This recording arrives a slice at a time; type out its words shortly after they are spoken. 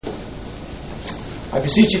I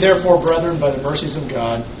beseech you, therefore, brethren, by the mercies of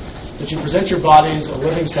God, that you present your bodies a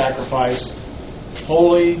living sacrifice,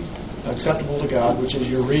 holy, acceptable to God, which is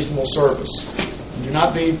your reasonable service. And do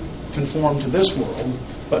not be conformed to this world,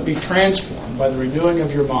 but be transformed by the renewing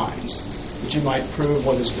of your minds, that you might prove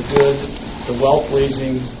what is the good, the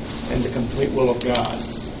well-pleasing, and the complete will of God.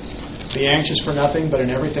 Be anxious for nothing, but in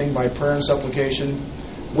everything by prayer and supplication,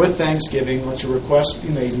 with thanksgiving, let your requests be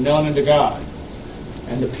made known unto God.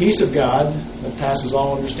 And the peace of God, that passes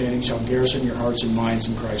all understanding, shall garrison your hearts and minds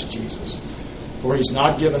in Christ Jesus. For He's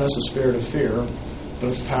not given us a spirit of fear,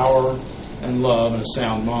 but of power and love and a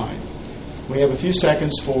sound mind. We have a few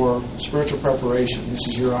seconds for spiritual preparation. This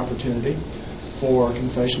is your opportunity for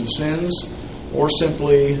confession of sins, or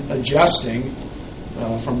simply adjusting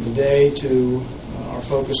from the day to our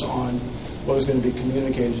focus on what is going to be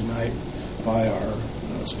communicated tonight by our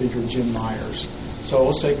speaker, Jim Myers. So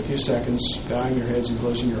let's take a few seconds, bowing your heads and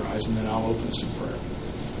closing your eyes, and then I'll open us in prayer.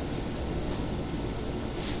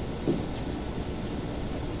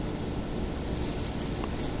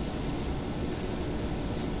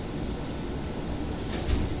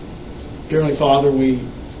 Dear Heavenly Father, we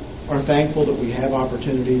are thankful that we have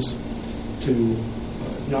opportunities to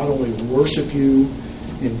not only worship you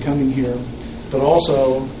in coming here, but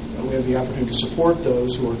also we have the opportunity to support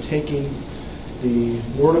those who are taking the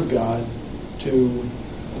Word of God to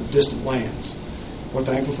distant lands. We're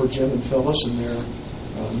thankful for Jim and Phyllis and their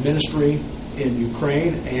ministry in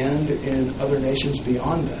Ukraine and in other nations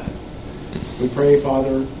beyond that. We pray,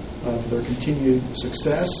 Father, for their continued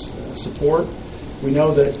success, support. We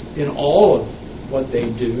know that in all of what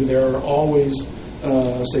they do, there are always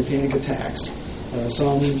satanic attacks,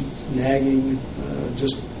 some nagging,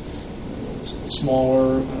 just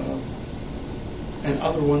smaller, and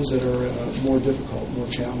other ones that are more difficult, more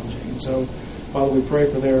challenging. And so, Father, we pray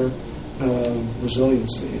for their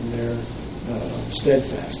resiliency and their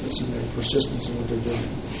steadfastness and their persistence in what they're doing.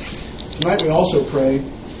 Tonight we also pray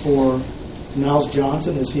for Niles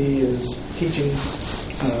Johnson as he is teaching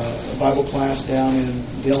a Bible class down in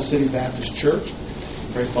Dale City Baptist Church.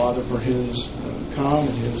 Pray, Father, for his calm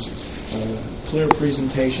and his clear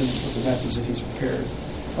presentation of the message that he's prepared.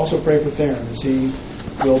 Also pray for Theron as he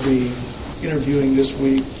will be interviewing this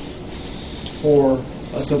week for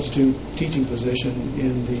a substitute teaching position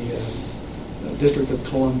in the District of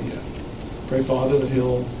Columbia. Pray, Father, that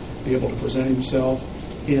he'll be able to present himself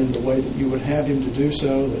in the way that you would have him to do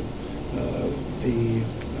so, that the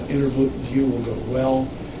interview will go well,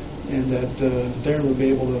 and that Theron will be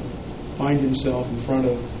able to find himself in front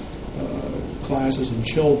of classes and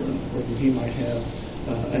children where he might have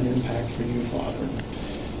an impact for you, Father.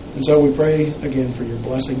 And so we pray again for your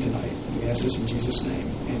blessing tonight. We ask this in Jesus'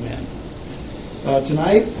 name. Amen.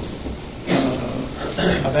 Tonight,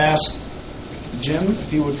 I've asked Jim if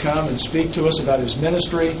he would come and speak to us about his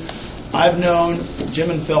ministry. I've known Jim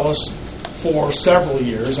and Phyllis for several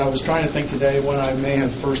years. I was trying to think today when I may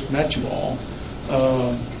have first met you all,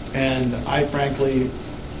 and I frankly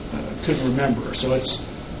couldn't remember. So it's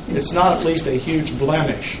not at least a huge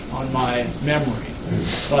blemish on my memory.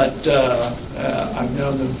 But I've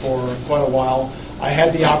known them for quite a while. I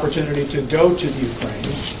had the opportunity to go to the Ukraine,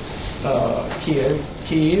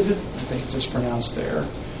 Kyiv, I think it's just pronounced there,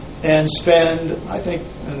 and spend, I think,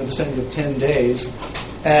 in the vicinity of 10 days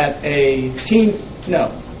at a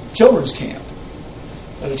children's camp.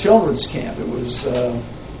 At a children's camp. It was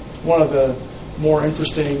one of the more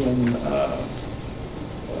interesting and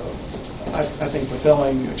I think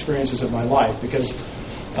fulfilling experiences of my life, because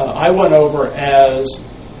I went over as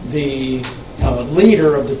the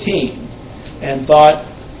leader of the team and thought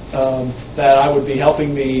that I would be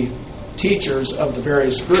helping the teachers of the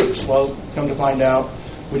various groups. Well, come to find out,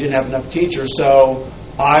 we didn't have enough teachers, so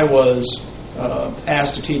I was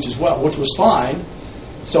asked to teach as well, which was fine.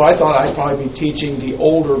 So I thought I'd probably be teaching the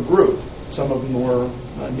older group. Some of them were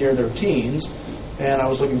near their teens. And I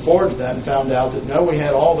was looking forward to that and found out that, no, we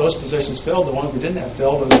had all those positions filled. The ones we didn't have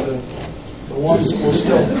filled was the ones that were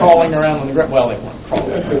still crawling around on the ground. Well, they weren't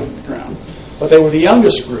crawling around on the ground. But they were the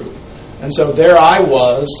youngest group. And so there I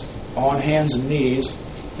was on hands and knees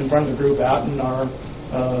in front of the group out in our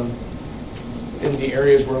in the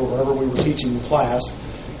areas wherever we were teaching the class.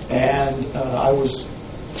 And I was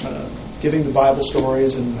giving the Bible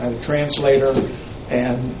stories and had a translator.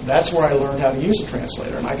 And that's where I learned how to use a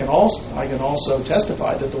translator. And I can also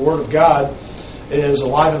testify that the Word of God is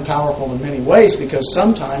alive and powerful in many ways, because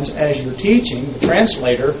sometimes as you're teaching, the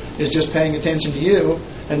translator is just paying attention to you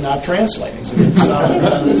and not translating. So now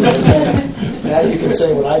you can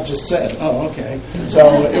say what I just said. Oh, okay. So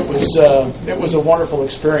it was a wonderful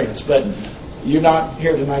experience. But You're not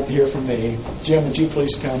here tonight to hear from me. Jim, would you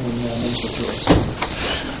please come and minister to us?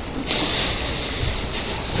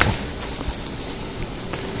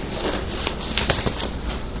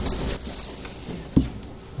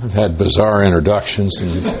 I've had bizarre introductions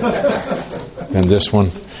and this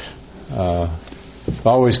one. It's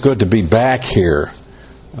always good to be back here.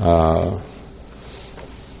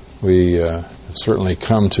 We have certainly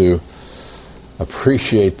come to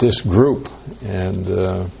appreciate this group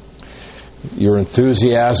and your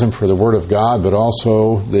enthusiasm for the Word of God, but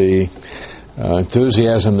also the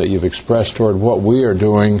enthusiasm that you've expressed toward what we are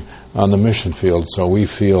doing on the mission field. So we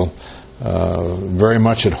feel very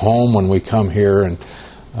much at home when we come here, and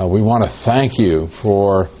we want to thank you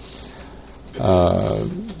for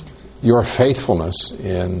your faithfulness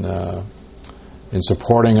in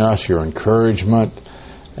supporting us, your encouragement,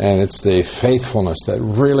 and it's the faithfulness that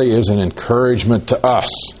really is an encouragement to us.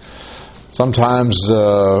 Sometimes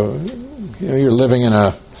you're living in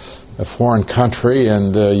a foreign country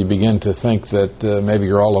and you begin to think that maybe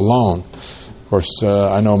you're all alone. Of course,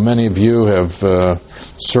 I know many of you have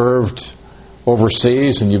served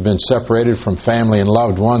overseas and you've been separated from family and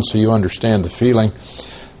loved ones, so you understand the feeling.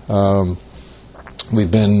 We've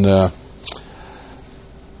been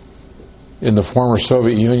in the former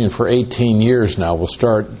Soviet Union for 18 years now. We'll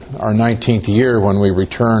start our 19th year when we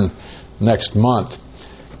return next month.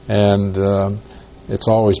 And it's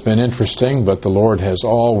always been interesting, but the Lord has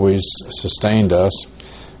always sustained us.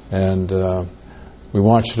 And we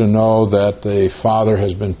want you to know that the Father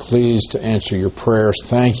has been pleased to answer your prayers.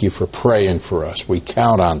 Thank you for praying for us. We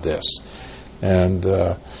count on this. And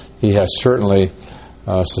He has certainly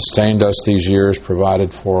sustained us these years,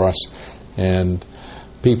 provided for us. And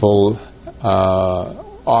people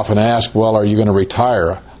often ask, well, are you going to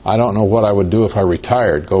retire? I don't know what I would do if I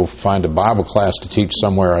retired. Go find a Bible class to teach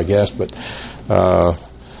somewhere, I guess. But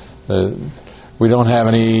we don't have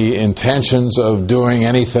any intentions of doing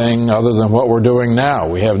anything other than what we're doing now.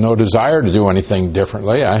 We have no desire to do anything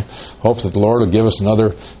differently. I hope that the Lord will give us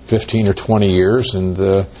another 15 or 20 years, and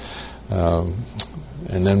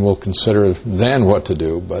then we'll consider then what to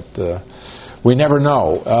do. But we never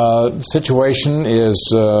know. The situation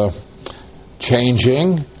is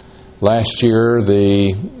changing. Last year,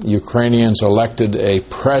 the Ukrainians elected a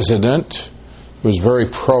president who was very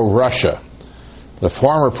pro-Russia. The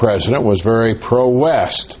former president was very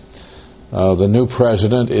pro-West. The new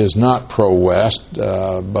president is not pro-West,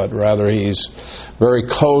 but rather he's very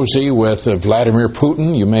cozy with Vladimir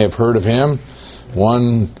Putin. You may have heard of him.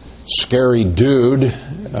 One scary dude.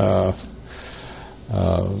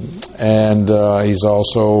 And he's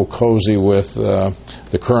also cozy with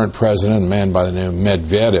the current president, a man by the name of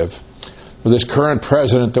Medvedev. But this current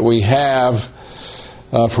president that we have,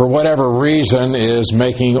 for whatever reason, is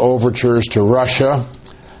making overtures to Russia,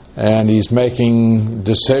 and he's making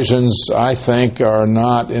decisions I think are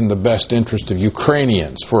not in the best interest of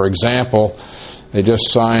Ukrainians. For example, they just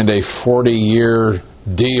signed a 40-year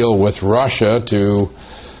deal with Russia to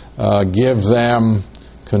give them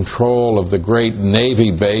control of the great Navy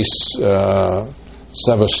base,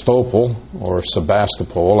 Sevastopol, or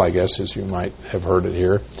Sebastopol, I guess as you might have heard it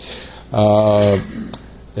here.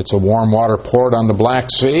 It's a warm water port on the Black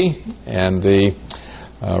Sea, and the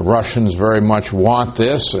Russians very much want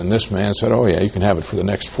this, and this man said, oh yeah, you can have it for the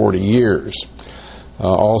next 40 years.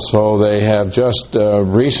 Also, they have just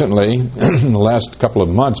recently, in the last couple of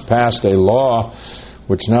months, passed a law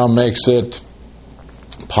which now makes it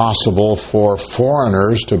possible for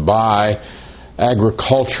foreigners to buy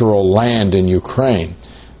agricultural land in Ukraine.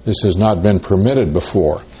 This has not been permitted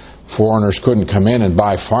before. Foreigners couldn't come in and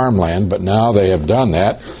buy farmland, but now they have done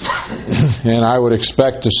that. And I would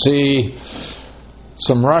expect to see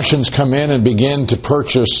some Russians come in and begin to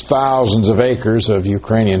purchase thousands of acres of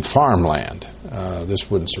Ukrainian farmland. This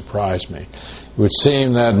wouldn't surprise me. It would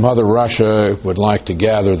seem that Mother Russia would like to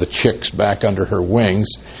gather the chicks back under her wings,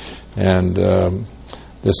 and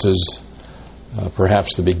this is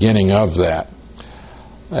perhaps the beginning of that.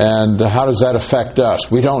 And how does that affect us?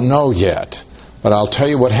 We don't know yet. But I'll tell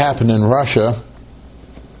you what happened in Russia,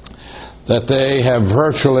 that they have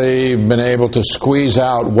virtually been able to squeeze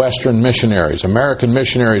out Western missionaries, American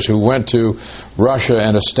missionaries who went to Russia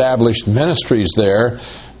and established ministries there.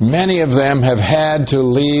 Many of them have had to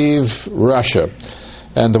leave Russia.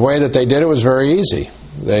 And the way that they did it was very easy.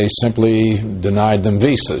 They simply denied them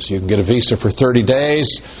visas. You can get a visa for 30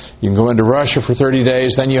 days. You can go into Russia for 30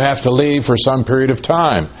 days. Then you have to leave for some period of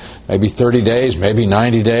time. Maybe 30 days, maybe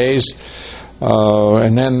 90 days.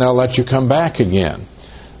 And then they'll let you come back again.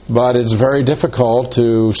 But it's very difficult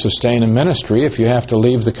to sustain a ministry if you have to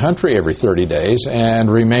leave the country every 30 days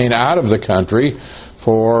and remain out of the country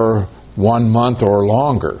for 1 month or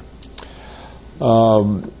longer.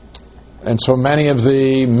 And so many of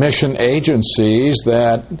the mission agencies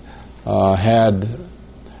that had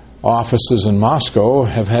offices in Moscow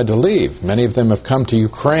have had to leave. Many of them have come to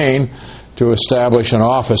Ukraine to establish an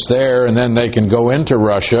office there, and then they can go into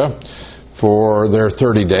Russia for their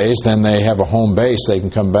 30 days. Then they have a home base. They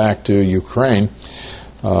can come back to Ukraine,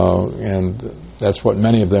 and that's what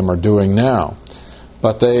many of them are doing now.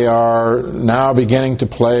 But they are now beginning to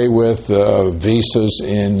play with visas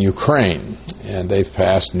in Ukraine, and they've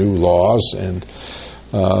passed new laws, and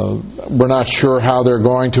we're not sure how they're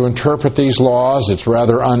going to interpret these laws. It's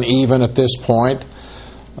rather uneven at this point,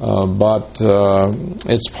 but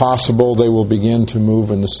it's possible they will begin to move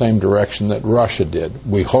in the same direction that Russia did.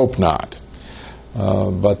 We hope not.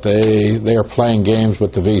 But they are playing games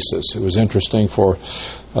with the visas. It was interesting for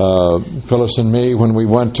Phyllis and me when we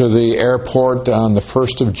went to the airport on the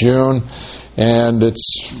 1st of June, and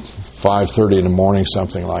it's 5:30 in the morning,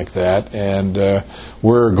 something like that, and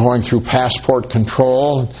we're going through passport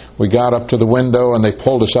control. We got up to the window, and they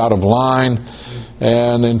pulled us out of line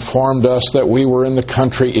and informed us that we were in the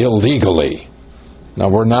country illegally. Now,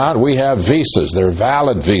 we're not. We have visas. They're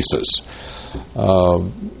valid visas.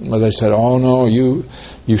 They said, oh no, you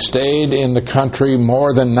stayed in the country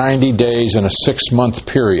more than 90 days in a 6-month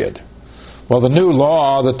period. Well, the new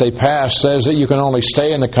law that they passed says that you can only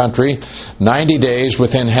stay in the country 90 days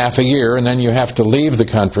within half a year, and then you have to leave the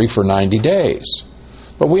country for 90 days.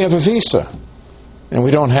 But we have a visa, and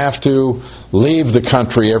we don't have to leave the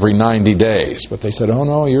country every 90 days. But they said, oh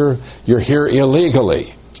no, you're here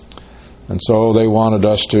illegally. And so they wanted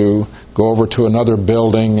us to go over to another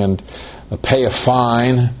building and pay a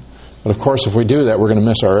fine. But of course, if we do that, we're going to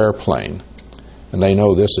miss our airplane. And they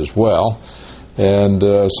know this as well. And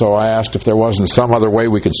so I asked if there wasn't some other way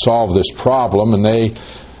we could solve this problem, and they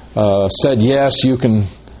said, yes, you can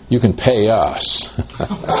pay us.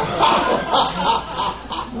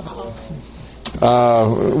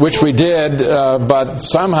 Which we did, but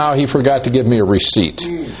somehow he forgot to give me a receipt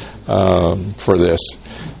for this.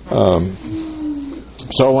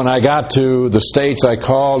 So when I got to the States, I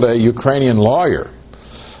called a Ukrainian lawyer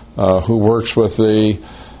who works with the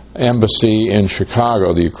embassy in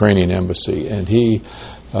Chicago, the Ukrainian embassy, and he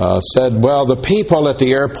said, well, the people at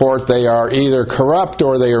the airport, they are either corrupt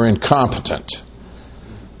or they are incompetent.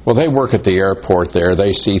 Well, they work at the airport there.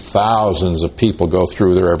 They see thousands of people go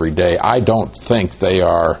through there every day. I don't think they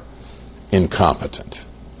are incompetent.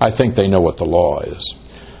 I think they know what the law is.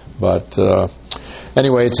 But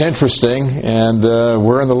anyway, it's interesting, and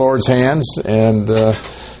we're in the Lord's hands, and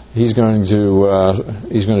He's going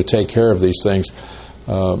to take care of these things.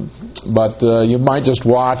 But you might just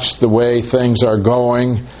watch the way things are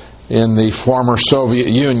going in the former Soviet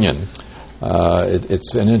Union.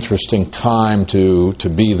 It's an interesting time to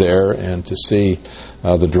be there and to see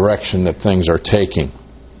the direction that things are taking.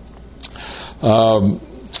 I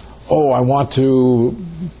want to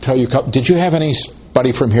tell you, did you have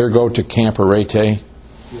anybody from here go to Camp Arete?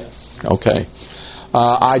 Yes. Okay.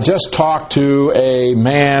 I just talked to a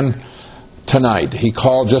man tonight. He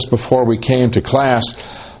called just before we came to class.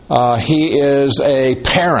 He is a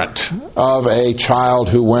parent of a child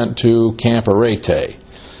who went to Camp Arete.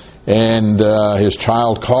 And his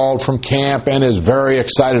child called from camp and is very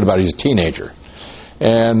excited about it. He's a teenager.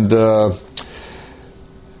 And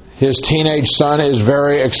his teenage son is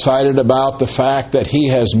very excited about the fact that he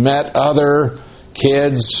has met other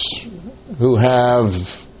kids who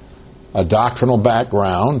have a doctrinal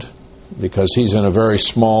background, because he's in a very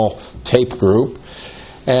small tape group.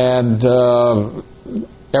 And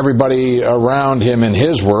everybody around him in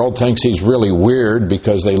his world thinks he's really weird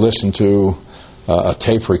because they listen to a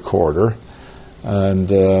tape recorder. And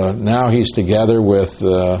now he's together with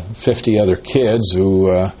 50 other kids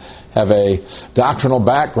who have a doctrinal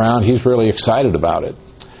background. He's really excited about it.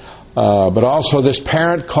 But also this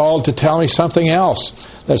parent called to tell me something else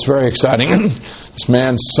that's very exciting. This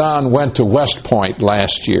man's son went to West Point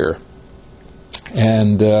last year.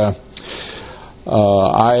 And I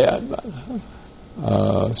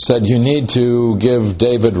said, you need to give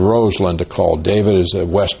David Roseland a call. David is a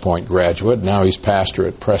West Point graduate. Now he's pastor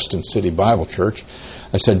at Preston City Bible Church.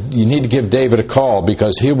 I said, you need to give David a call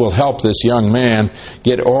because he will help this young man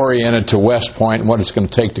get oriented to West Point and what it's going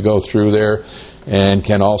to take to go through there, and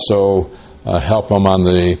can also help him on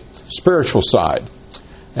the spiritual side.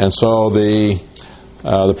 And so the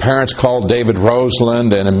parents called David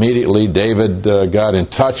Roseland, and immediately David got in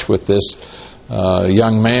touch with this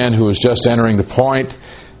young man who was just entering the point.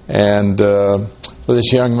 And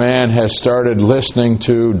this young man has started listening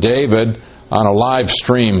to David on a live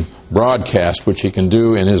stream broadcast, which he can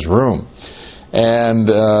do in his room. And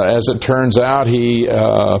as it turns out, he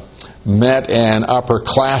met an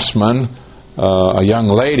upperclassman, a young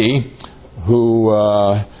lady, who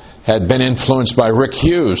had been influenced by Rick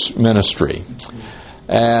Hughes' ministry.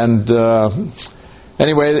 And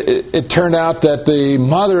anyway, it turned out that the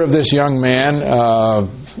mother of this young man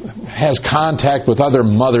has contact with other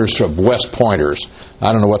mothers of West Pointers.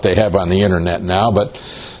 I don't know what they have on the internet now, but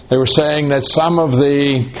they were saying that some of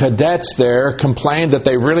the cadets there complained that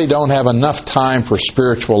they really don't have enough time for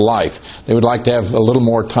spiritual life. They would like to have a little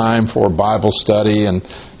more time for Bible study and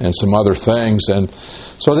some other things. And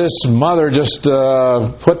so this mother just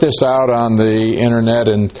put this out on the internet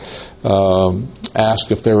and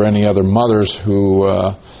asked if there were any other mothers who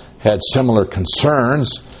had similar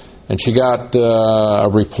concerns. And she got a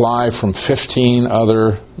reply from 15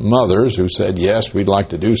 other mothers who said, yes, we'd like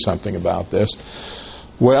to do something about this.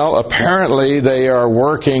 Well, apparently they are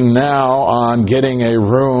working now on getting a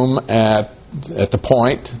room at the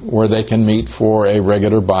Point where they can meet for a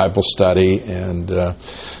regular Bible study. And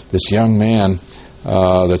this young man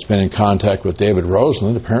that's been in contact with David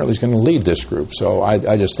Roseland apparently is going to lead this group. So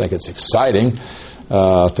I just think it's exciting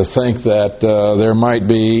to think that there might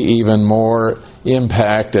be even more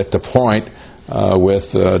impact at the Point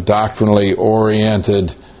with doctrinally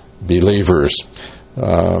oriented believers.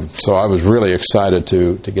 So I was really excited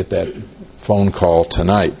to get that phone call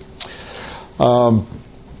tonight.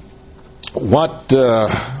 What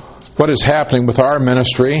is happening with our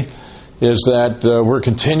ministry is that we're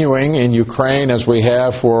continuing in Ukraine as we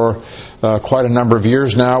have for quite a number of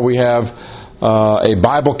years now. We have a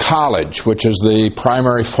Bible college, which is the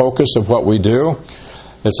primary focus of what we do.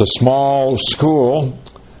 It's a small school.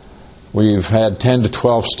 We've had 10 to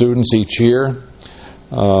 12 students each year.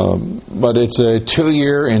 But it's a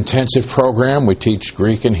 2-year intensive program. We teach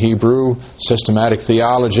Greek and Hebrew, systematic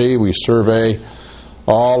theology. We survey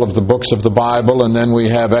all of the books of the Bible, and then we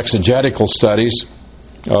have exegetical studies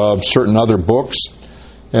of certain other books,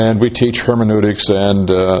 and we teach hermeneutics and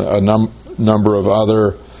a number of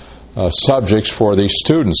other subjects for these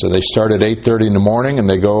students. And they start at 8:30 in the morning, and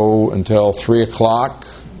they go until 3 o'clock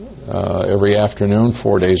every afternoon,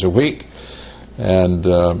 4 days a week. And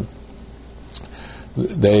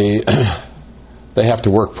they have to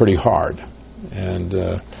work pretty hard,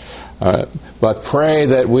 but pray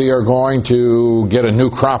that we are going to get a new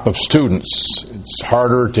crop of students. It's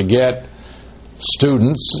harder to get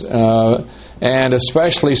students, and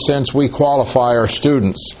especially since we qualify our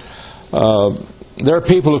students. There are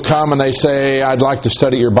people who come and they say, I'd like to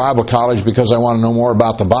study at your Bible college because I want to know more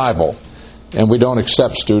about the Bible. And we don't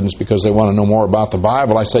accept students because they want to know more about the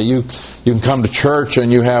Bible. I say, you can come to church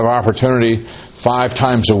and you have opportunity 5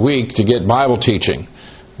 times a week to get Bible teaching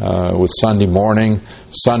with Sunday morning,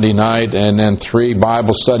 Sunday night, and then 3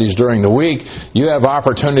 Bible studies during the week. You have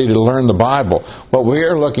opportunity to learn the Bible. What we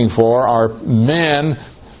are looking for are men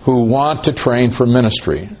who want to train for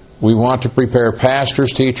ministry. We want to prepare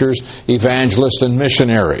pastors, teachers, evangelists, and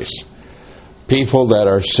missionaries. People that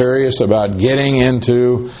are serious about getting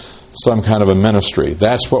into some kind of a ministry.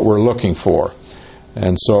 That's what we're looking for.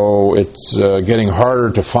 And so it's getting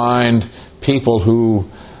harder to find people who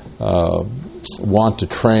want to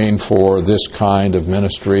train for this kind of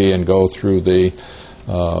ministry and go through the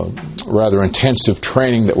rather intensive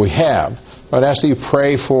training that we have. But I ask that you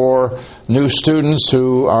pray for new students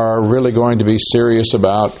who are really going to be serious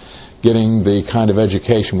about getting the kind of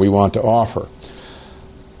education we want to offer.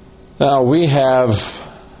 Now, we have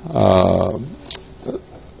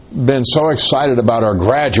been so excited about our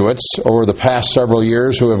graduates over the past several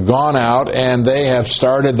years who have gone out and they have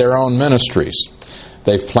started their own ministries.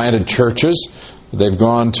 They've planted churches. They've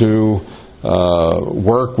gone to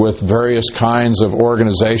work with various kinds of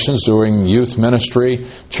organizations doing youth ministry,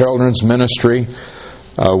 children's ministry.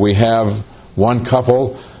 We have one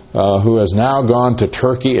couple who has now gone to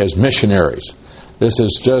Turkey as missionaries. This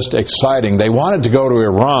is just exciting. They wanted to go to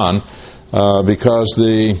Iran because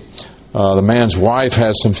the man's wife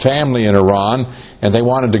has some family in Iran, and they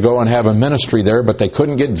wanted to go and have a ministry there, but they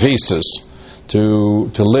couldn't get visas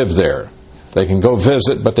to live there. They can go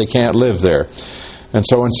visit, but they can't live there. And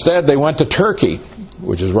so instead they went to Turkey,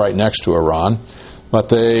 which is right next to Iran. But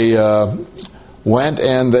they went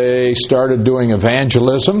and they started doing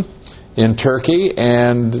evangelism in Turkey,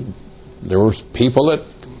 and there were people that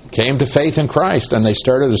came to faith in Christ, and they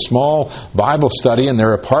started a small Bible study in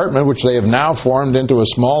their apartment, which they have now formed into a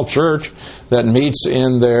small church that meets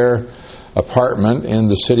in their apartment in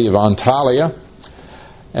the city of Antalya.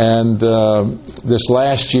 And this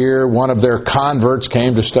last year, one of their converts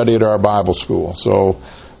came to study at our Bible school. So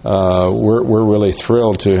we're really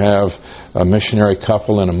thrilled to have a missionary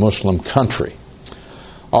couple in a Muslim country.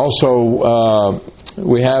 Also,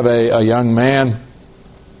 we have a young man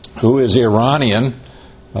who is Iranian.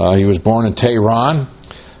 He was born in Tehran,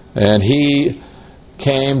 and he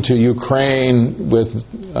came to Ukraine with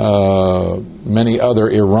many other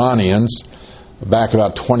Iranians back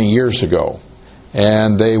about 20 years ago,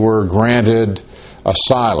 and they were granted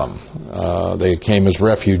asylum. They came as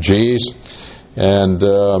refugees, and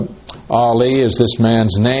Ali is this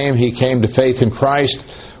man's name. He came to faith in Christ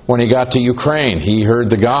when he got to Ukraine. He heard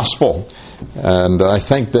the gospel, and I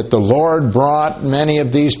think that the Lord brought many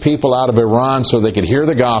of these people out of Iran so they could hear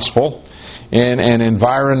the gospel in an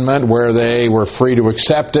environment where they were free to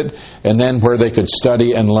accept it, and then where they could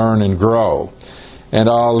study and learn and grow. And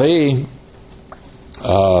Ali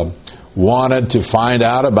wanted to find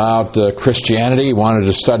out about Christianity. He wanted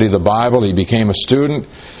to study the Bible. He became a student,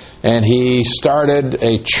 and he started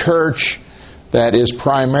a church that is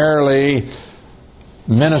primarily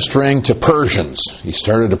ministering to Persians. He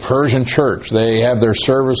started a Persian church. They have their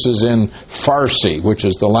services in Farsi, which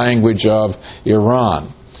is the language of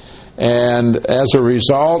Iran. And as a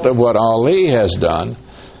result of what Ali has done,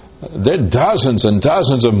 there are dozens and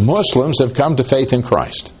dozens of Muslims have come to faith in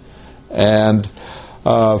Christ. And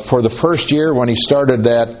for the first year when he started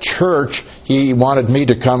that church, he wanted me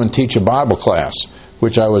to come and teach a Bible class,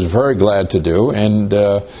 which I was very glad to do. And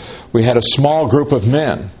we had a small group of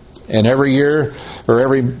men. And every year, or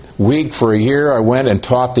every week for a year, I went and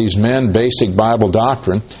taught these men basic Bible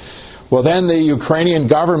doctrine. Well, then the Ukrainian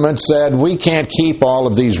government said, we can't keep all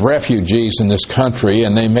of these refugees in this country,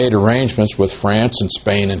 and they made arrangements with France and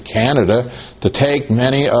Spain and Canada to take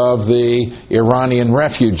many of the Iranian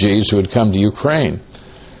refugees who had come to Ukraine.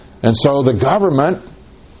 And so the government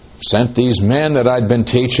sent these men that I'd been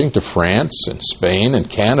teaching to France and Spain and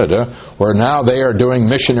Canada, where now they are doing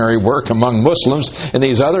missionary work among Muslims in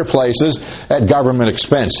these other places at government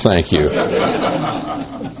expense, thank you.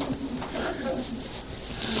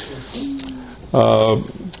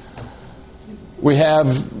 We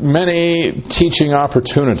have many teaching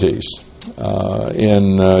opportunities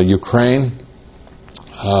in Ukraine,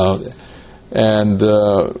 and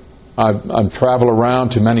I've traveled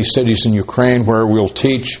around to many cities in Ukraine where we'll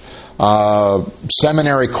teach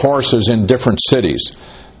seminary courses in different cities.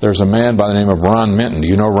 There's a man by the name of Ron Minton. Do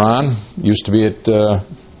you know Ron? Used to be at the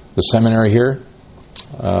seminary here.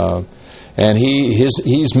 And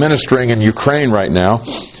he's ministering in Ukraine right now.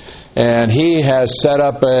 And he has set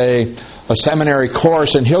up a seminary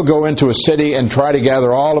course, and he'll go into a city and try to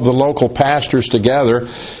gather all of the local pastors together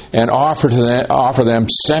and offer them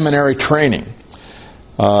seminary training.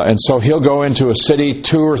 And so he'll go into a city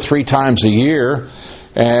 2 or 3 times a year,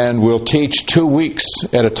 and we'll teach 2 weeks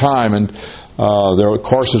at a time. And their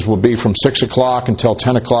courses will be from 6 o'clock until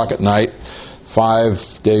 10 o'clock at night,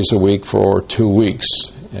 5 days a week for 2 weeks.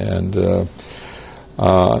 And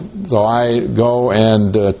so I go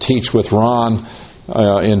and teach with Ron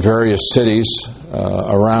in various cities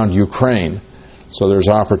around Ukraine. So there's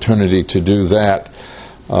opportunity to do that.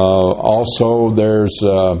 Also, there's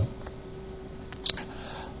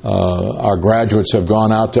our graduates have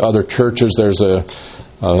gone out to other churches. There's a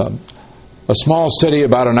small city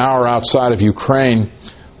about an hour outside of Ukraine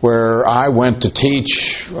where I went to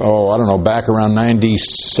teach, back around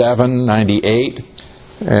 97, 98.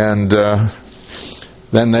 And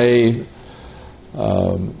then they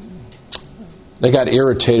got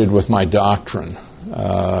irritated with my doctrine.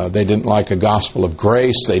 They didn't like a gospel of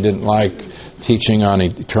grace. They didn't like teaching on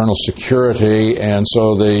eternal security. And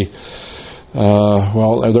so there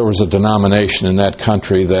was a denomination in that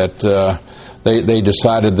country that they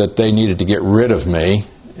decided that they needed to get rid of me.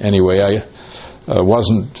 Anyway, I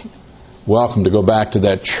wasn't welcome to go back to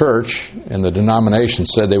that church, and the denomination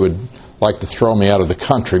said they would like to throw me out of the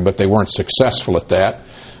country, but they weren't successful at that.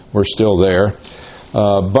 We're still there.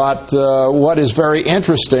 But what is very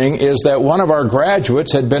interesting is that one of our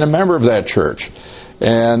graduates had been a member of that church.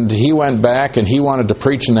 And he went back and he wanted to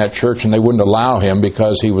preach in that church, and they wouldn't allow him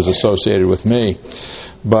because he was associated with me.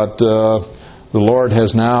 But the Lord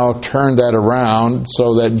has now turned that around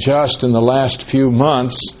so that just in the last few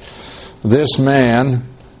months, this man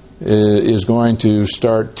is going to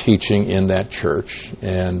start teaching in that church.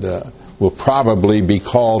 And will probably be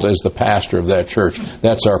called as the pastor of that church.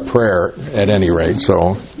 That's our prayer at any rate.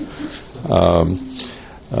 So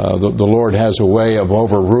the Lord has a way of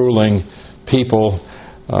overruling people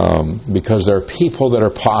because there are people that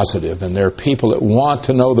are positive, and there are people that want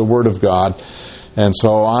to know the Word of God. And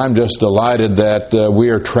so I'm just delighted that we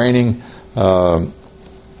are training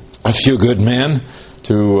a few good men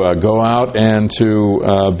to go out and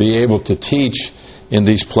to be able to teach in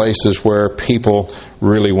these places where people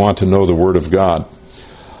really want to know the Word of God.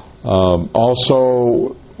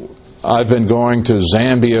 Also, I've been going to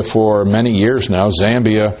Zambia for many years now.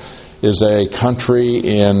 Zambia is a country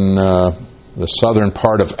in the southern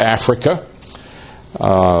part of Africa.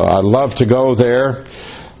 I love to go there,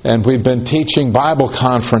 and we've been teaching Bible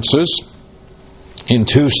conferences in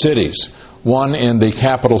 2 cities, one in the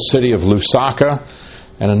capital city of Lusaka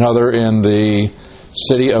and another in the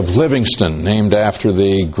city of Livingstone, named after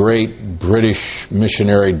the great British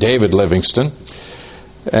missionary David Livingstone.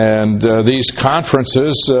 And these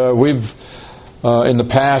conferences, we've in the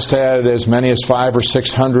past had as many as 500 or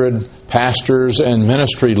 600 pastors and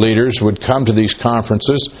ministry leaders would come to these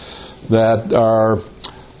conferences that are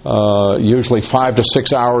usually 5 to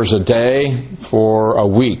 6 hours a day for a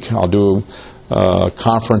week. I'll do a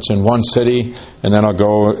conference in one city, and then I'll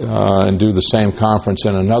go and do the same conference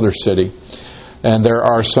in another city. And there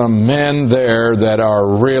are some men there that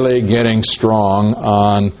are really getting strong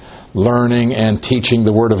on learning and teaching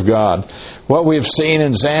the Word of God. What we've seen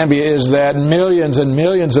in Zambia is that millions and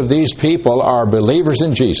millions of these people are believers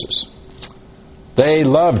in Jesus. They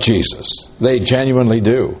love Jesus. They genuinely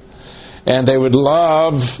do. And they would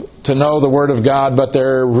love to know the Word of God, but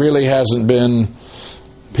there really hasn't been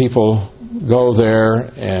people go there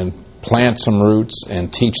and plant some roots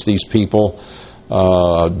and teach these people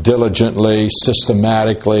diligently,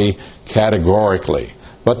 systematically, categorically.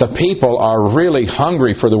 But the people are really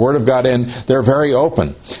hungry for the Word of God, and they're very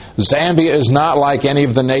open. Zambia is not like any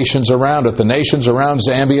of the nations around it. The nations around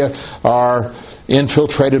Zambia are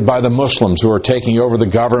infiltrated by the Muslims who are taking over the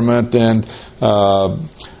government and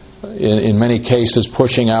in many cases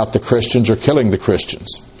pushing out the Christians or killing the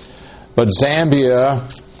Christians. But Zambia,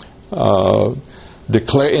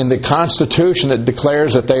 in the Constitution, it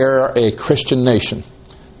declares that they are a Christian nation,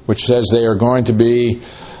 which says they are going to be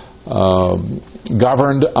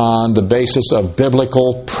governed on the basis of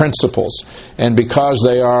biblical principles. And because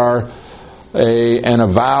they are an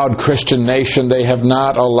avowed Christian nation, they have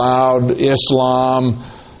not allowed Islam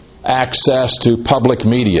access to public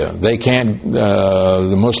media. They can't,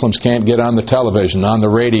 the Muslims can't get on the television, on the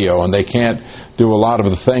radio, and they can't do a lot of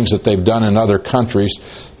the things that they've done in other countries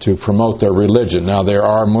to promote their religion. Now, there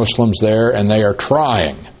are Muslims there, and they are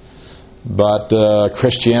trying. But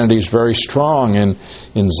Christianity is very strong in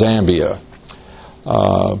Zambia.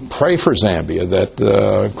 Pray for Zambia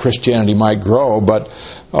that Christianity might grow, but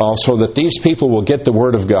also that these people will get the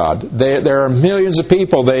Word of God. There are millions of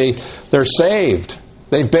people. They're saved.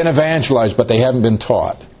 They've been evangelized, but they haven't been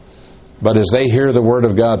taught. But as they hear the Word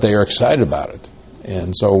of God, they are excited about it.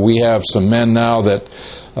 And so we have some men now that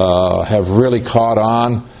have really caught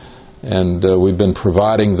on, and we've been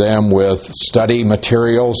providing them with study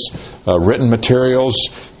materials, written materials,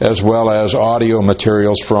 as well as audio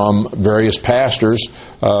materials from various pastors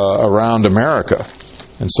around America.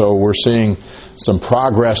 And so we're seeing some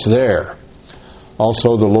progress there.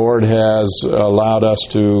 Also, the Lord has allowed us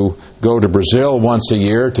to go to Brazil once a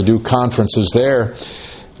year to do conferences there.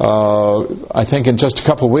 I think in just a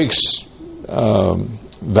couple of weeks,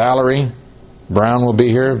 Valerie Brown will be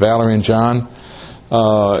here, Valerie and John.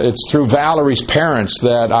 It's through Valerie's parents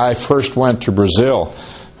that I first went to Brazil.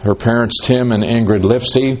 Her parents, Tim and Ingrid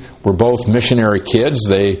Lipsey, were both missionary kids.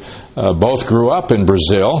 They both grew up in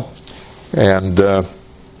Brazil. And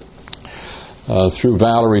through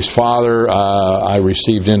Valerie's father, I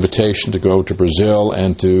received invitation to go to Brazil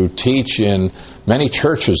and to teach in many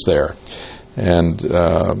churches there. And,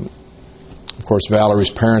 of course,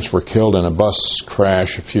 Valerie's parents were killed in a bus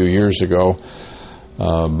crash a few years ago.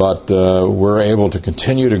 But we're able to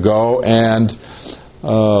continue to go, and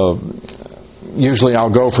usually I'll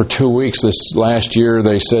go for 2 weeks. This last year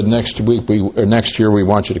they said next year we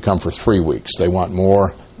want you to come for 3 weeks. They want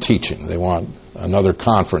more teaching. They want another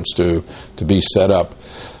conference to be set up,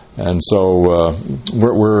 and so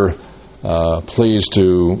we're pleased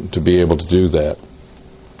to be able to do that.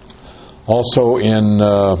 Also in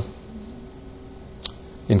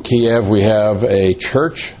Kiev we have a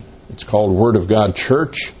church. It's called Word of God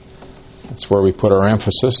Church. That's where we put our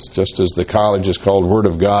emphasis, just as the college is called Word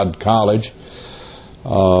of God College.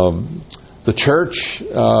 The church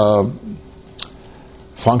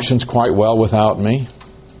functions quite well without me.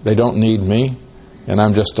 They don't need me, and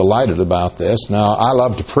I'm just delighted about this. Now, I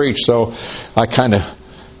love to preach, so I kind of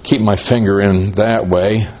keep my finger in that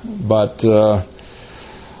way, but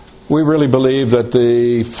we really believe that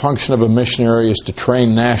the function of a missionary is to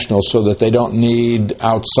train nationals so that they don't need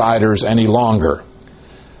outsiders any longer.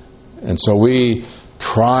 And so we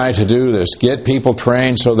try to do this, get people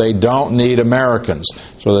trained so they don't need Americans,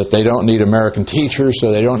 so that they don't need American teachers, so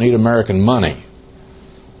they don't need American money.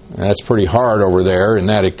 And that's pretty hard over there in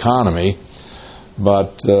that economy.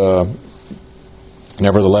 But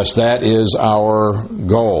Nevertheless, that is our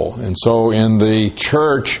goal. And so in the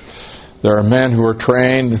church, there are men who are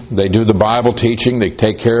trained. They do the Bible teaching. They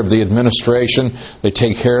take care of the administration. They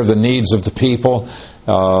take care of the needs of the people.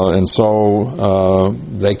 And so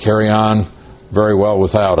they carry on very well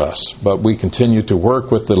without us. But we continue to work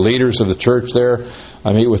with the leaders of the church there.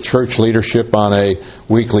 I meet with church leadership on a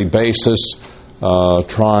weekly basis,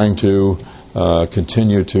 trying to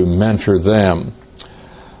continue to mentor them.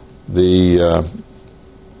 The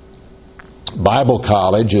Bible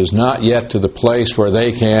college is not yet to the place where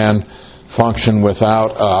they can function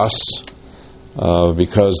without us,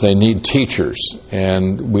 because they need teachers,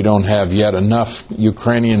 and we don't have yet enough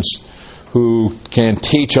Ukrainians who can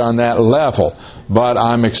teach on that level. But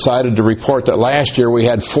I'm excited to report that last year we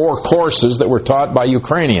had 4 courses that were taught by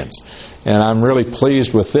Ukrainians, and I'm really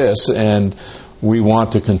pleased with this, and we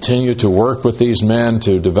want to continue to work with these men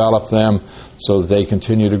to develop them so that they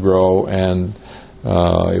continue to grow, and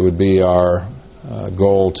it would be our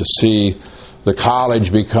goal to see the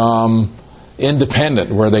college become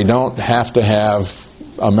independent, where they don't have to have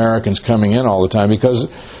Americans coming in all the time, because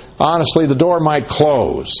honestly the door might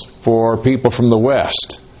close for people from the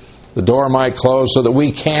West. The door might close so that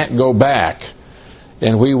we can't go back,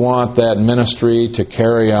 and we want that ministry to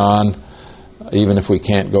carry on even if we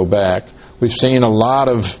can't go back. We've seen a lot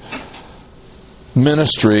of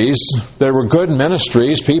ministries. There were good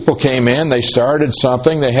ministries. People came in, they started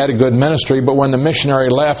something, they had a good ministry, but when the missionary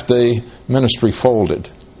left, the ministry folded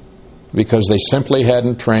because they simply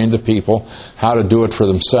hadn't trained the people how to do it for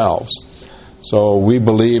themselves. So we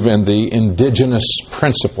believe in the indigenous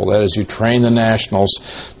principle. That is, you train the nationals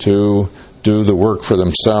to do the work for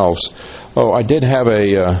themselves. Oh, I did have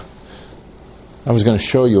I was going to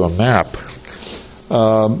show you a map.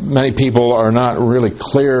 Many people are not really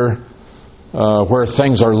clear where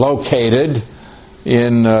things are located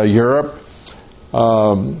in Europe.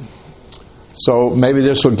 So maybe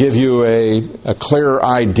this will give you a clearer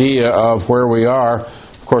idea of where we are.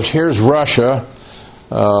 Of course, here's Russia,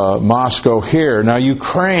 Moscow here. Now,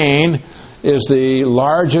 Ukraine is the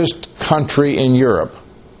largest country in Europe.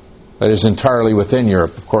 That is entirely within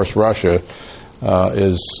Europe. Of course, Russia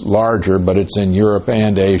is larger, but it's in Europe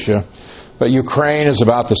and Asia. But Ukraine is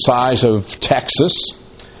about the size of Texas,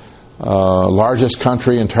 largest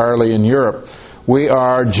country entirely in Europe. We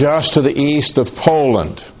are just to the east of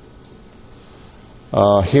Poland.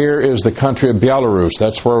 Here is the country of Belarus.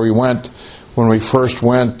 That's where we went when we first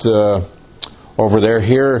went over there.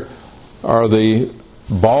 Here are the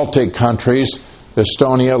Baltic countries,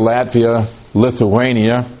 Estonia, Latvia,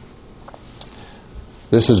 Lithuania.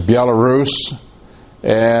 This is Belarus.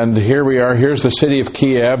 And here we are. Here's the city of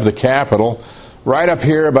Kiev, the capital. Right up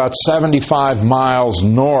here, about 75 miles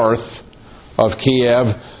north of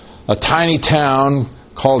Kiev, a tiny town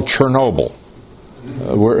called Chernobyl.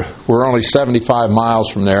 We're only 75 miles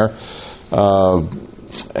from there,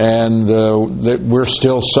 and we're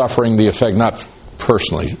still suffering the effect, not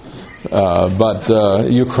personally, but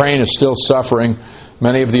Ukraine is still suffering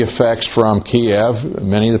many of the effects from Kiev.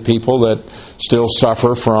 Many of the people that still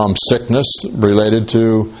suffer from sickness related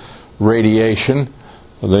to radiation.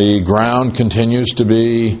 The ground continues to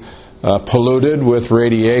be polluted with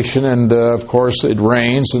radiation, and of course it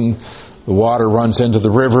rains, and the water runs into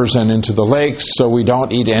the rivers and into the lakes, so we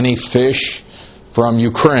don't eat any fish from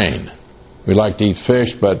Ukraine. We like to eat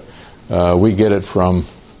fish, but we get it from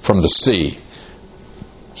the sea.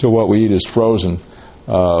 So what we eat is frozen.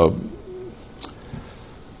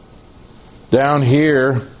 Down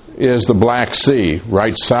here is the Black Sea.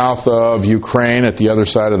 Right south of Ukraine, at the other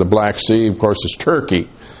side of the Black Sea, of course, is Turkey.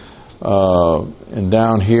 And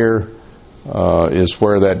down here is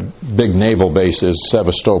where that big naval base is,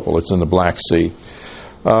 Sevastopol. It's in the Black Sea.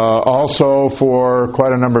 Also, for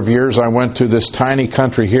quite a number of years, I went to this tiny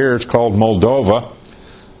country here. It's called Moldova.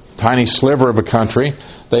 Tiny sliver of a country.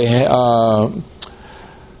 They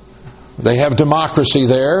have democracy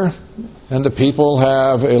there, and the people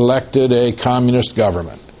have elected a communist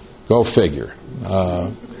government. Go figure.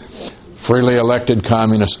 Freely elected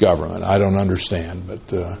communist government. I don't understand, but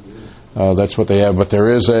that's what they have. But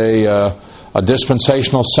there is a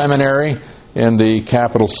dispensational seminary in the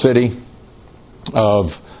capital city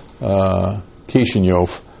of Chisinau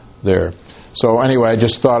there. So anyway, I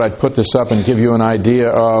just thought I'd put this up and give you an idea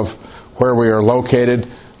of where we are located.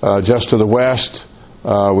 Just to the west,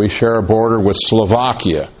 we share a border with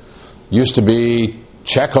Slovakia. Used to be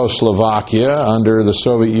Czechoslovakia under the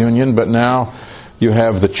Soviet Union, but now you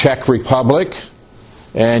have the Czech Republic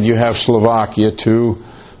and you have Slovakia, two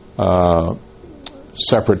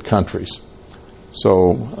separate countries.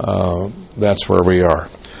 So that's where we are.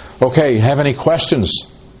 Okay, have any questions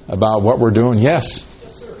about what we're doing? Yes?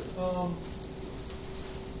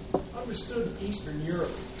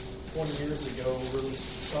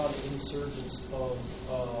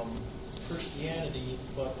 Christianity,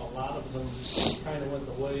 but a lot of them kind of went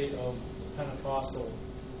the way of Pentecostal.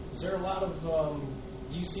 Is there a lot of,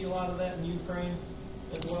 do you see a lot of that in Ukraine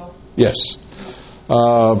as well? Yes.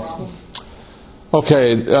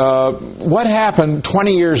 Okay, what happened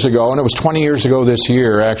 20 years ago, and it was 20 years ago this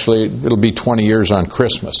year, actually, it'll be 20 years on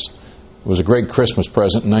Christmas. It was a great Christmas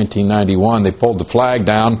present in 1991. They pulled the flag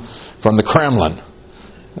down from the Kremlin,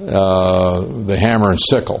 the hammer and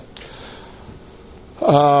sickle.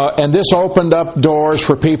 And this opened up doors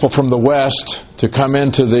for people from the West to come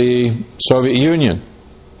into the Soviet Union.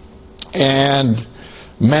 And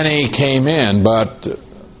many came in, but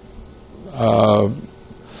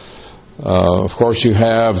of course you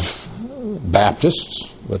have Baptists,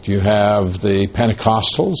 but you have the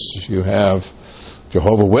Pentecostals, you have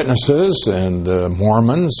Jehovah's Witnesses and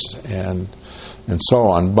Mormons and so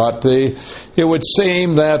on. But it would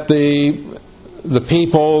seem that the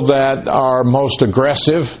people that are most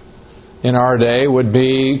aggressive in our day would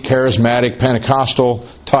be charismatic Pentecostal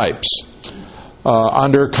types.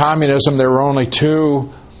 Under communism, there were only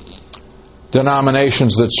two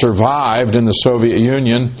denominations that survived in the Soviet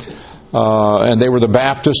Union, and they were the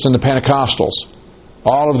Baptists and the Pentecostals.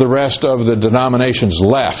 All of the rest of the denominations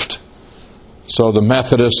left. So the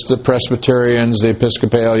Methodists, the Presbyterians, the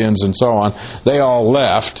Episcopalians, and so on, they all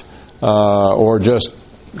left or just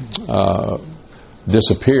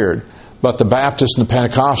disappeared. But the Baptists and the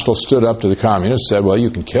Pentecostals stood up to the communists and said, well, you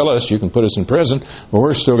can kill us, you can put us in prison, but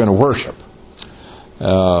we're still going to worship.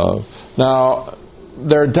 Now,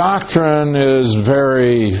 their doctrine is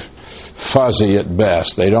very fuzzy at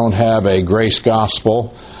best. They don't have a grace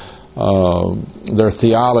gospel. Their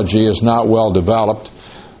theology is not well developed.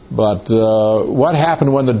 But what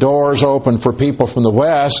happened when the doors opened for people from the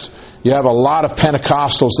West? You have a lot of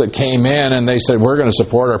Pentecostals that came in and they said, we're going to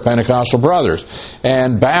support our Pentecostal brothers.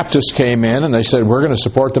 And Baptists came in and they said, we're going to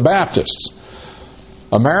support the Baptists.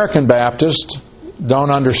 American Baptists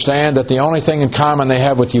don't understand that the only thing in common they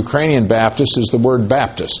have with Ukrainian Baptists is the word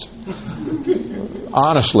Baptist.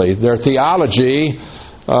 Honestly, their theology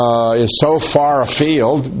is so far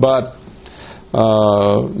afield, but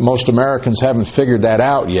most Americans haven't figured that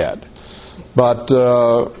out yet. But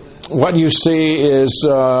what you see is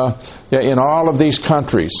in all of these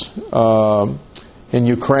countries, in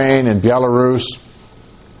Ukraine and Belarus,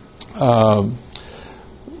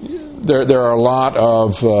 there are a lot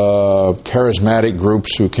of charismatic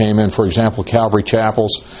groups who came in. For example, Calvary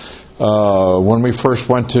Chapels. When we first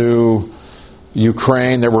went to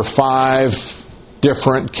Ukraine, there were 5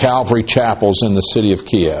 different Calvary Chapels in the city of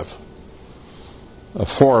Kiev.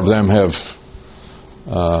 4 of them have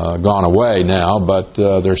gone away now, but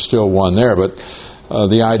there's still one there. But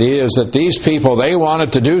the idea is that these people, they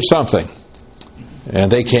wanted to do something.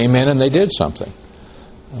 And they came in and they did something.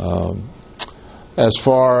 As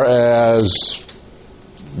far as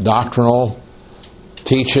doctrinal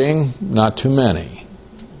teaching, not too many.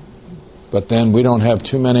 But then we don't have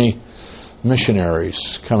too many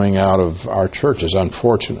missionaries coming out of our churches,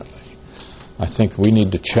 unfortunately. I think we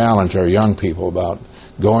need to challenge our young people about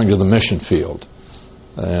going to the mission field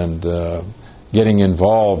and getting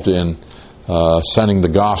involved in sending the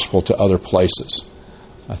gospel to other places.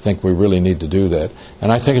 I think we really need to do that.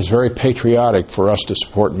 And I think it's very patriotic for us to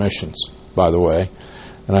support missions, by the way.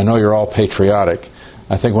 And I know you're all patriotic.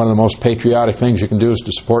 I think one of the most patriotic things you can do is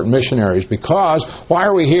to support missionaries, because why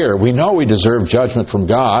are we here? We know we deserve judgment from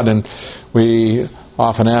God, and we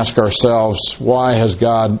often ask ourselves, why has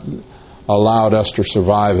God allowed us to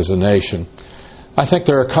survive as a nation? I think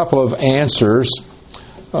there are a couple of answers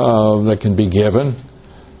that can be given.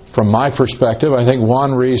 From my perspective, I think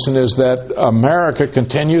one reason is that America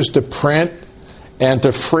continues to print and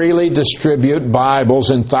to freely distribute Bibles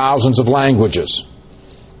in thousands of languages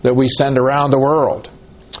that we send around the world.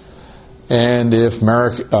 And if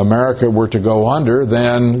America were to go under,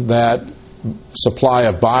 then that supply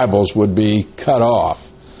of Bibles would be cut off.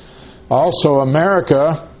 Also,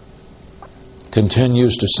 America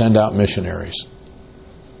continues to send out missionaries.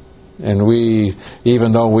 And we,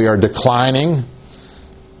 even though we are declining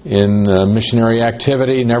in missionary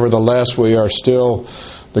activity, nevertheless, we are still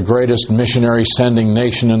the greatest missionary sending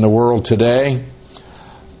nation in the world today.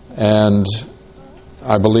 And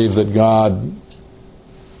I believe that God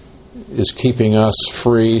is keeping us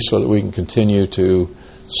free so that we can continue to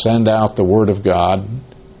send out the Word of God,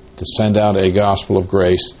 to send out a gospel of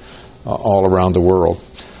grace all around the world.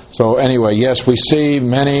 So anyway, yes, we see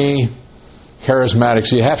many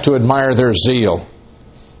charismatics. You have to admire their zeal.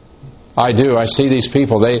 I do. I see these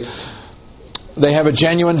people. They have a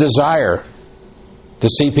genuine desire to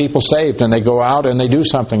see people saved, and they go out and they do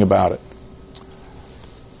something about it.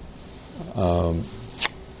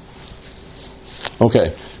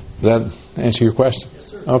 Okay. Does that answer your question? Yes,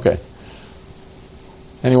 sir. Okay.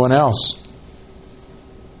 Anyone else?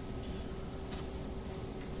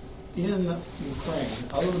 In Ukraine,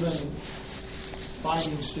 other than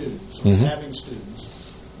finding students or Mhm. having students,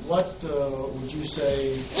 what would you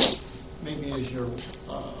say maybe is your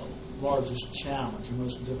largest challenge, your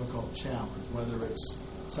most difficult challenge, whether it's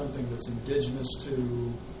something that's indigenous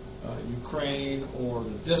to Ukraine or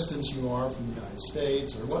the distance you are from the United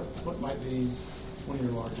States, or what might be one of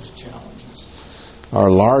your largest challenges? Our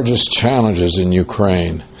largest challenges in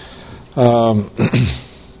Ukraine. I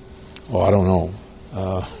don't know.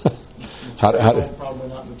 Probably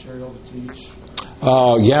not material to teach.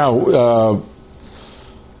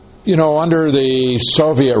 Under the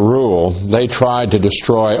Soviet rule, they tried to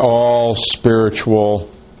destroy all spiritual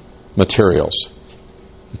materials.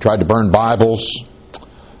 They tried to burn Bibles.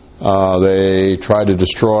 They tried to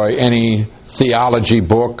destroy any theology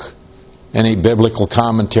book, any biblical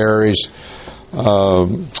commentaries.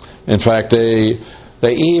 In fact, they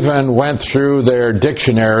even went through their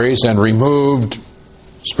dictionaries and removed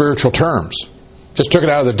spiritual terms. Just took it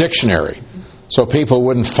out of the dictionary so people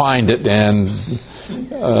wouldn't find it and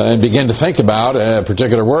begin to think about a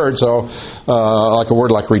particular word. So, like a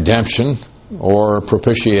word like redemption or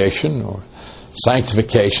propitiation or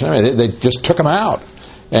sanctification. I mean, they just took them out.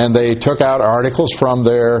 And they took out articles from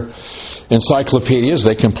their encyclopedias.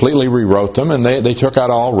 They completely rewrote them, and they took out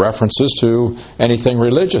all references to anything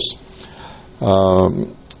religious.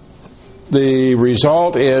 The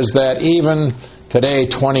result is that even today,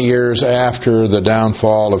 20 years after the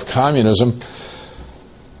downfall of communism,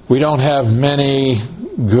 we don't have many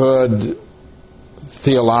good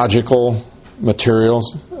theological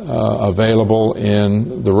materials available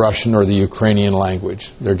in the Russian or the Ukrainian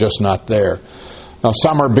language. They're just not there. Now,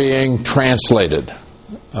 some are being translated.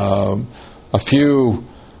 A few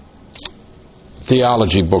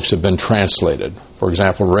theology books have been translated. For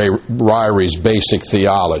example, Ray Ryrie's Basic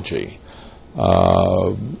Theology.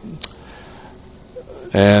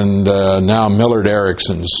 And now Millard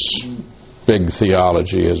Erickson's Big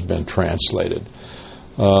Theology has been translated.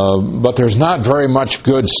 But there's not very much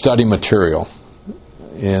good study material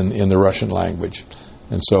in the Russian language.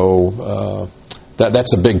 And so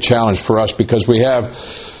that's a big challenge for us, because we have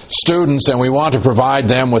students and we want to provide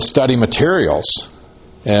them with study materials.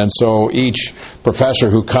 And so each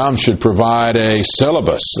professor who comes should provide a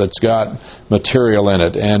syllabus that's got material in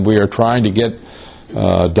it. And we are trying to get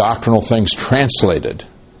doctrinal things translated.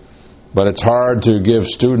 But it's hard to give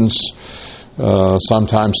students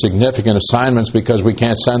sometimes significant assignments because we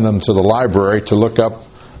can't send them to the library to look up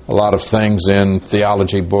a lot of things in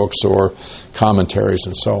theology books or commentaries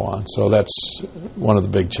and so on. So that's one of the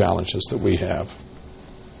big challenges that we have.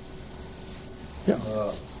 Yeah.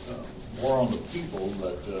 More on the people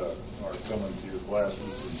that are coming to your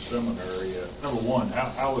classes in seminary. Number one,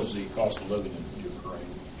 how is the cost of living in Ukraine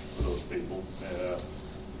for those people?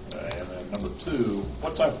 And then number two,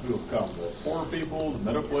 what type of people come? The poor people, the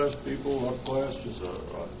middle class people, upper class, just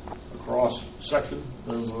a cross section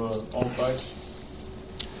of all types?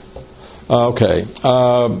 Okay.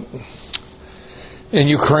 In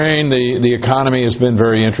Ukraine, the economy has been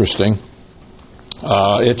very interesting.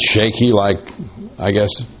 It's shaky, like I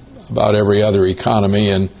guess about every other economy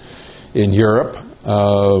in Europe.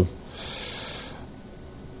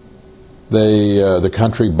 The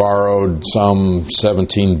country borrowed some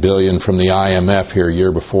 $17 billion from the IMF here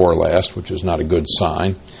year before last, which is not a good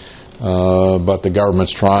sign. But the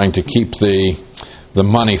government's trying to keep the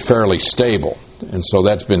money fairly stable. And so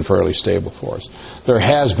that's been fairly stable for us. There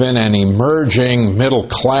has been an emerging middle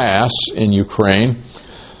class in Ukraine,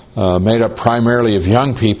 made up primarily of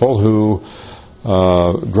young people who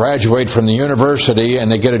graduate from the university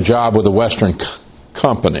and they get a job with a Western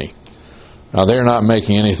company. Now, they're not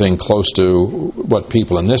making anything close to what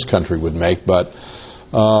people in this country would make, but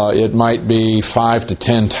it might be 5 to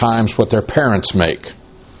 10 times what their parents make.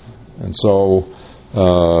 And so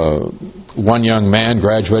one young man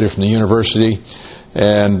graduated from the university,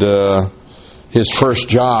 and his first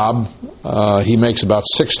job, he makes about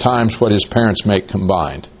 6 times what his parents make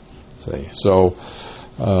combined. See? So,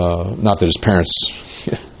 not that his parents,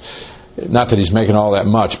 not that he's making all that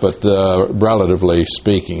much, but relatively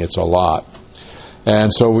speaking, it's a lot.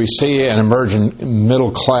 And so we see an emerging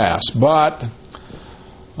middle class. But,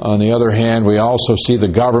 on the other hand, we also see the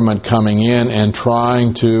government coming in and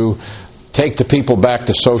trying to take the people back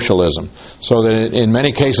to socialism. So that in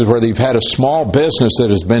many cases where they've had a small business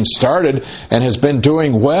that has been started and has been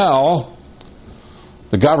doing well,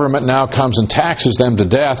 the government now comes and taxes them to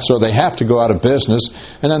death, so they have to go out of business,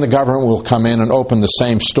 and then the government will come in and open the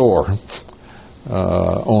same store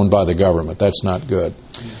owned by the government. That's not good.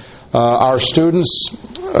 Our students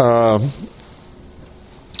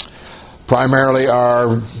primarily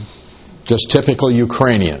are just typical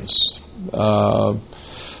Ukrainians.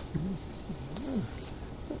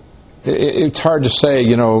 It's hard to say,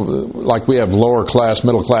 like we have lower class,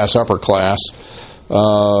 middle class, upper class.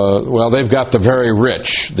 Well, they've got the very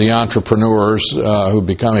rich, the entrepreneurs who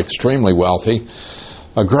become extremely wealthy,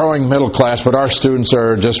 a growing middle class, but our students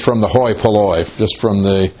are just from the hoi polloi, just from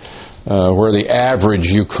the where the average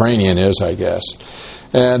Ukrainian is, I guess.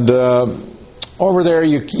 And over there,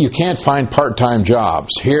 you can't find part-time jobs.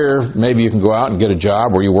 Here, maybe you can go out and get a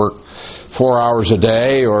job where you work 4 hours a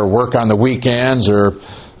day or work on the weekends or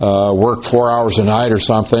work 4 hours a night or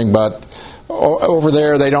something, but over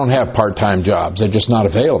there they don't have part-time jobs. They're just not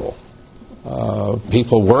available.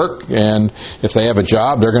 People work, and if they have a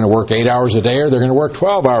job, they're going to work 8 hours a day or they're going to work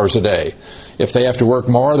 12 hours a day. If they have to work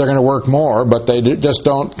more, they're going to work more, but they just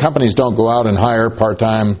don't. Companies don't go out and hire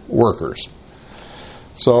part-time workers.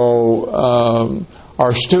 So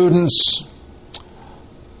our students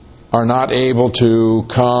are not able to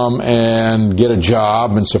come and get a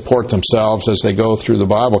job and support themselves as they go through the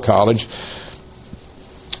Bible college.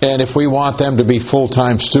 And if we want them to be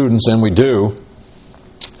full-time students, and we do,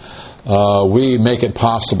 we make it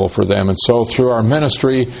possible for them. And so through our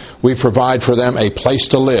ministry, we provide for them a place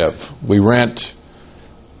to live. We rent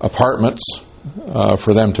apartments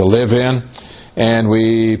for them to live in, and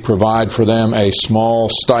we provide for them a small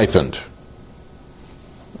stipend,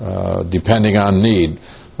 depending on need.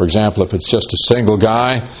 For example, if it's just a single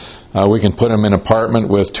guy, we can put him in an apartment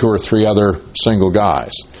with 2 or 3 other single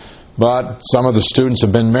guys. But some of the students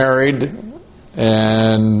have been married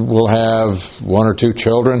and will have 1 or 2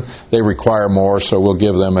 children. They require more, so we'll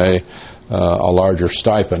give them a larger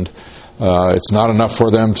stipend. It's not enough for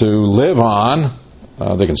them to live on.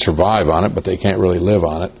 They can survive on it, but they can't really live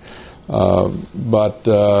on it. But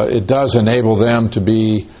it does enable them to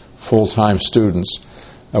be full-time students.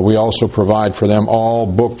 We also provide for them all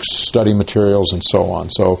books, study materials, and so on.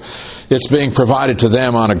 So it's being provided to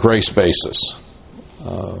them on a grace basis.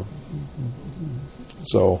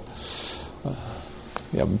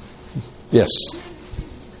 Yes.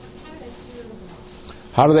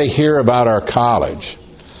 How do they hear about our college?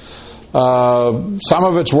 Some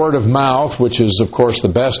of it's word of mouth, which is, of course, the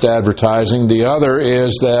best advertising. The other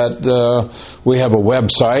is that we have a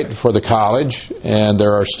website for the college, and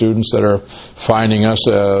there are students that are finding us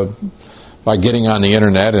by getting on the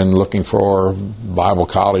internet and looking for Bible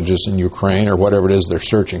colleges in Ukraine or whatever it is they're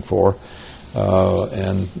searching for.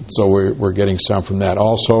 And so we're getting some from that.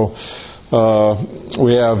 Also,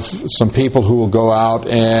 we have some people who will go out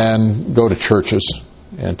and go to churches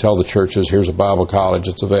and tell the churches, here's a Bible college,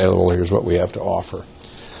 it's available, here's what we have to offer.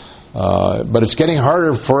 But it's getting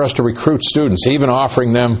harder for us to recruit students, even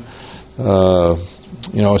offering them,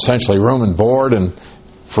 essentially room and board and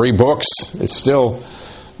free books. It's still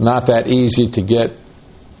not that easy to get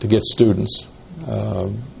students,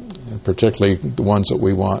 particularly the ones that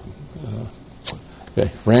we want.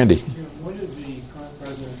 Okay, Randy. When did the current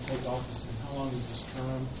president take office, and how long is his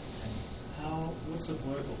term? And what's the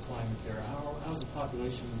political climate there? How's the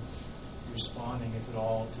population responding, if at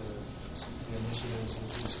all, to the initiatives of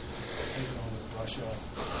this taking on with Russia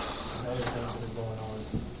and other things that are going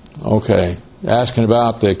on? Okay, asking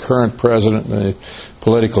about the current president and the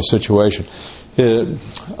political situation.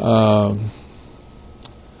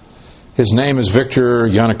 His name is Viktor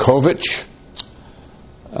Yanukovych.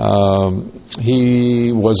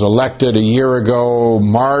 He was elected a year ago,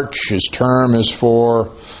 March. His term is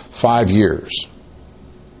for 5 years.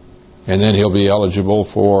 And then he'll be eligible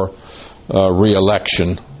for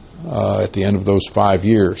re-election at the end of those 5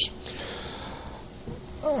 years.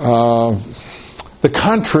 The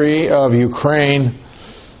country of Ukraine,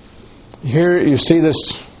 here you see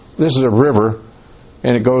this is a river,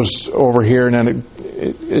 and it goes over here, and then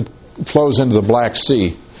it flows into the Black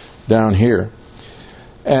Sea down here.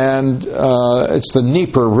 And it's the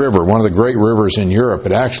Dnieper River, one of the great rivers in Europe.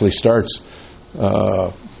 It actually starts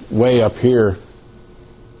way up here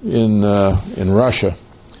in Russia.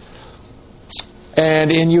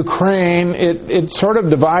 And in Ukraine, it sort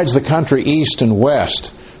of divides the country east and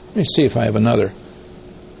west. Let me see if I have another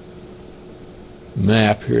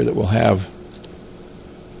map here that we'll have.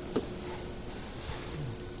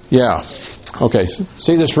 Yeah. Okay.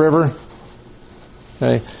 See this river?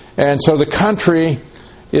 Okay. And so the country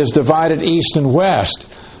is divided east and west,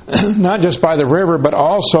 not just by the river, but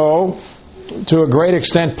also to a great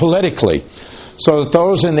extent politically. So that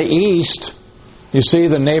those in the east, you see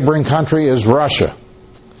the neighboring country is Russia.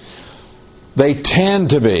 They tend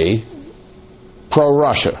to be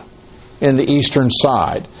pro-Russia. in the eastern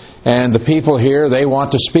side. And the people here, they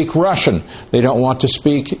want to speak Russian. They don't want to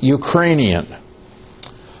speak Ukrainian.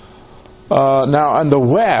 Now, in the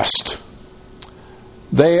West,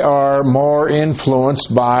 they are more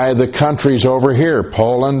influenced by the countries over here,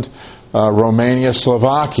 Poland, Romania,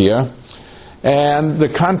 Slovakia. And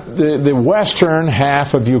the western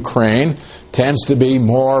half of Ukraine tends to be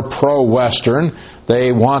more pro-Western.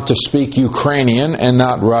 They want to speak Ukrainian and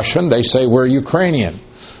not Russian. They say, we're Ukrainian.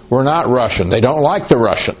 We're not Russian. They don't like the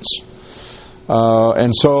Russians.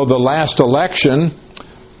 And so the last election,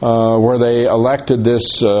 where they elected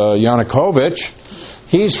this Yanukovych,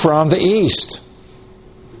 he's from the East.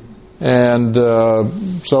 And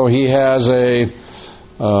so he has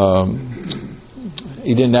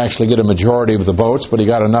he didn't actually get a majority of the votes, but he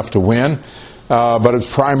got enough to win. But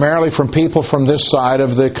it's primarily from people from this side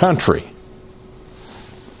of the country.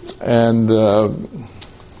 And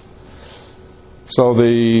so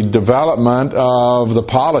the development of the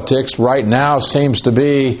politics right now seems to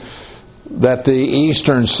be that the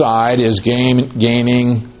eastern side is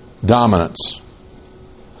gaining dominance.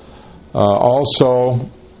 Also,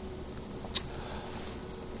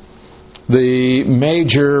 the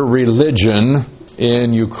major religion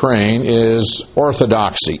in Ukraine is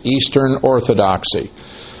Orthodoxy, Eastern Orthodoxy.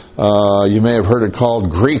 You may have heard it called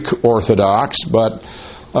Greek Orthodox, but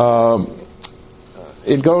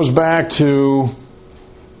it goes back to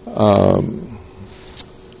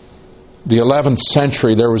the 11th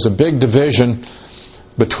century. There was a big division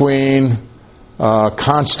between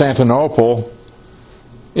Constantinople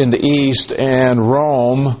in the east and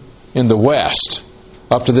Rome in the west.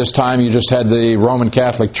 Up to this time, you just had the Roman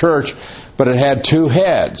Catholic Church, but it had two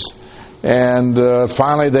heads. And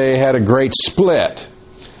finally, they had a great split.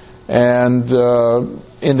 And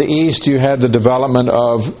in the east, you had the development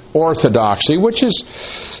of Orthodoxy, which is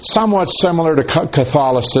somewhat similar to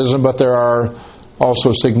Catholicism, but there are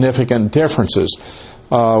also significant differences.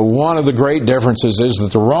 One of the great differences is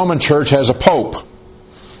that the Roman Church has a pope,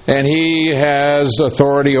 and he has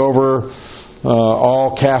authority over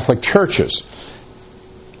all Catholic churches.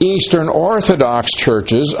 Eastern Orthodox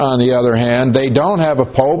churches, on the other hand, they don't have a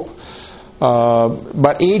pope,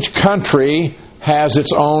 but each country has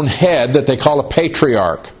its own head that they call a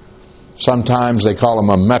patriarch. Sometimes they call him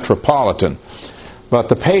a metropolitan. But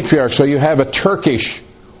the patriarch, so you have a Turkish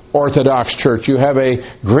Orthodox church, you have a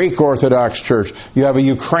Greek Orthodox church, you have a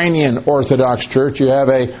Ukrainian Orthodox church, you have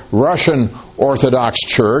a Russian Orthodox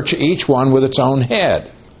church, each one with its own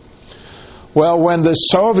head. Well, when the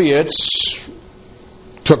Soviets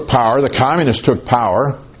took power, the communists took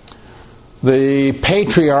power, the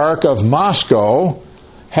Patriarch of Moscow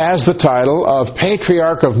has the title of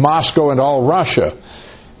Patriarch of Moscow and all Russia.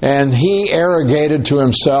 And he arrogated to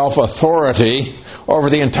himself authority over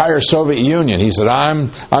the entire Soviet Union. He said,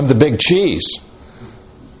 I'm the big cheese.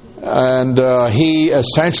 And he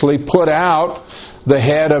essentially put out the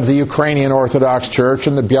head of the Ukrainian Orthodox Church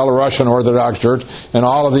and the Belarusian Orthodox Church and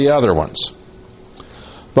all of the other ones.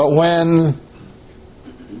 But when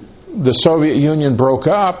the Soviet Union broke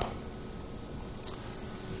up,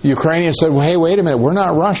 the Ukrainians said, well, hey, wait a minute, we're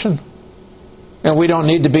not Russian. And we don't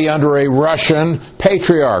need to be under a Russian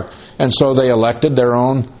patriarch. And so they elected their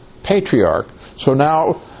own patriarch. So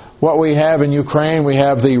now what we have in Ukraine, we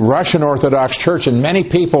have the Russian Orthodox Church, and many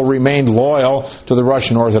people remained loyal to the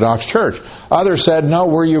Russian Orthodox Church. Others said, no,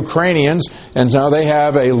 we're Ukrainians, and now they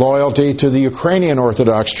have a loyalty to the Ukrainian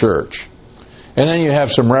Orthodox Church. And then you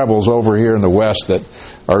have some rebels over here in the West that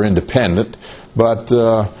are independent. But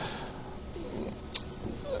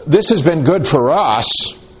this has been good for us,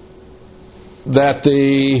 that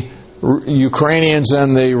the Ukrainians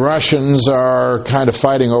and the Russians are kind of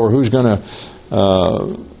fighting over who's going to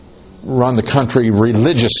run the country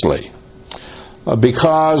religiously.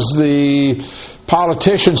 Because the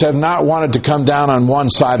politicians have not wanted to come down on one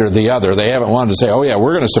side or the other. They haven't wanted to say, oh yeah,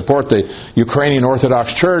 we're going to support the Ukrainian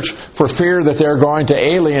Orthodox Church for fear that they're going to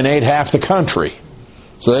alienate half the country.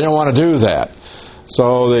 So they don't want to do that.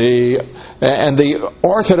 So the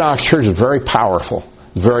Orthodox Church is very powerful,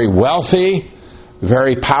 very wealthy,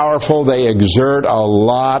 very powerful. They exert a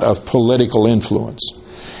lot of political influence.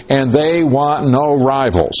 And they want no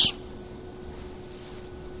rivals.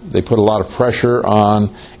 They put a lot of pressure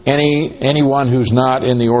on anyone who's not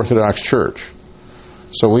in the Orthodox Church.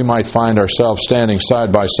 So we might find ourselves standing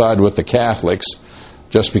side by side with the Catholics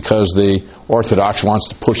just because the Orthodox wants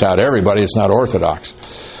to push out everybody that's not Orthodox.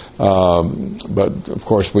 But, of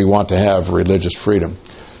course, we want to have religious freedom.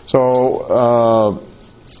 So,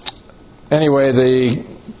 anyway,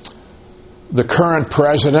 the current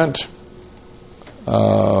president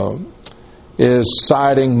is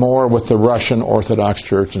siding more with the Russian Orthodox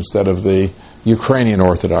Church instead of the Ukrainian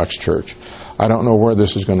Orthodox Church. I don't know where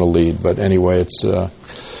this is going to lead, but anyway, it's an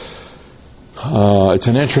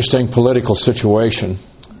interesting political situation.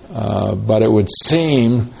 But it would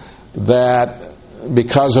seem that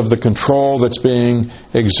because of the control that's being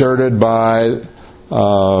exerted by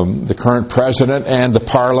the current president and the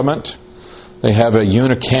parliament, they have a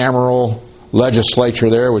unicameral legislature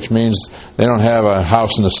there, which means they don't have a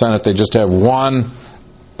House and a Senate. They just have one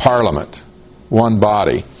parliament, one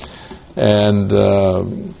body. And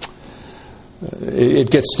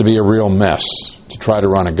it gets to be a real mess to try to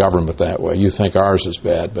run a government that way. You think ours is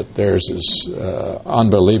bad, but theirs is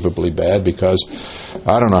unbelievably bad because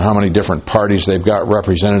I don't know how many different parties they've got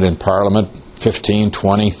represented in Parliament, 15,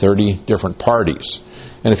 20, 30 different parties.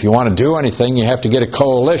 And if you want to do anything, you have to get a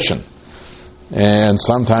coalition. And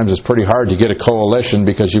sometimes it's pretty hard to get a coalition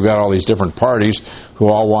because you've got all these different parties who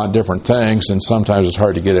all want different things, and sometimes it's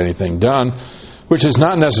hard to get anything done, which is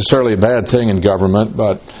not necessarily a bad thing in government,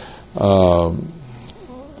 but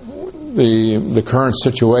the current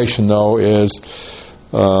situation, though, is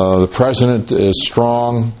the president is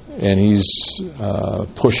strong, and he's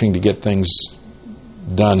pushing to get things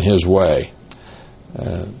done his way.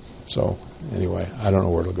 So, anyway, I don't know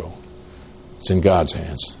where it'll go. It's in God's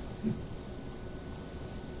hands.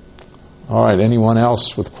 All right, anyone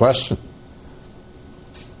else with a question?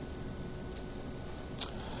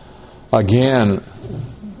 Again,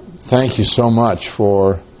 thank you so much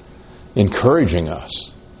for encouraging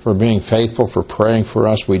us, for being faithful, for praying for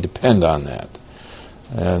us. We depend on that.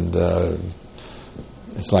 And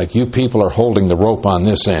it's like you people are holding the rope on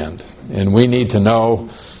this end, and we need to know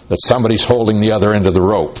that somebody's holding the other end of the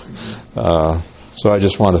rope. So I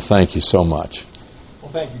just want to thank you so much.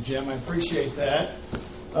 Well, thank you, Jim. I appreciate that.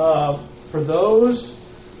 For those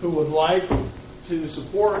who would like to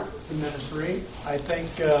support the ministry, I think,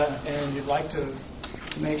 and you'd like to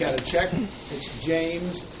make out a check, it's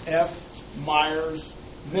James F. Myers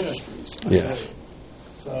Ministries. Yes.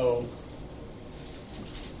 So,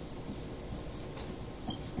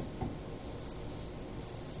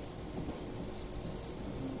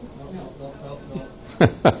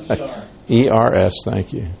 ERS,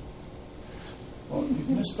 thank you. Well, you've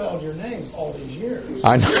misspelled your name all these years.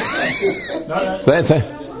 I know.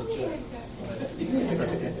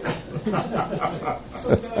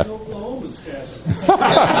 Some guy in Oklahoma's catching.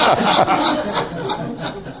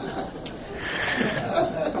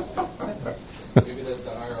 Maybe that's the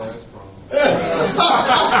IRS problem.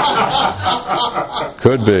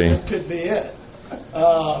 Could be. That could be it.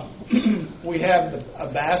 We have a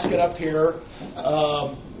basket up here,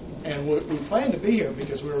 and we plan to be here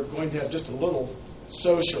because we're going to have just a little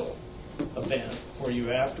social event for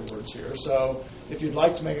you afterwards here. So if you'd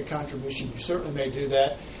like to make a contribution, you certainly may do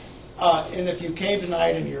that. And if you came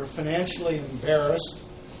tonight and you're financially embarrassed,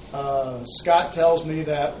 Scott tells me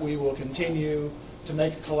that we will continue to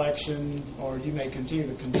make a collection, or you may continue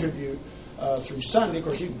to contribute through Sunday. Of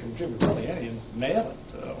course, you can contribute really any and mail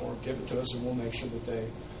it or give it to us, and we'll make sure that they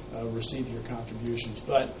receive your contributions.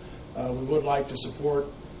 But we would like to support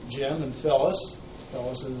Jim and Phyllis.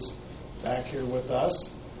 Phyllis is back here with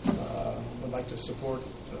us. Would like to support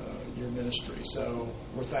your ministry. So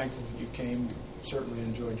we're thankful that you came. Certainly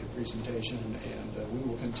enjoyed your presentation, and we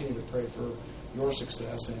will continue to pray for your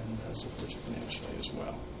success and support you financially as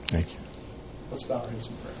well. Thank you. Let's bow our heads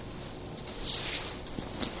in prayer.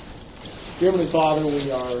 Dear Heavenly Father, we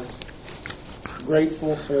are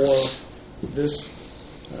grateful for this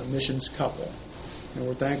missions couple, and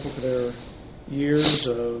we're thankful for their years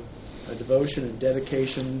of devotion and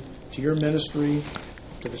dedication to your ministry,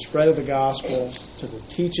 to the spread of the gospel, to the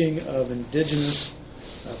teaching of indigenous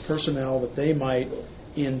personnel, that they might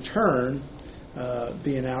in turn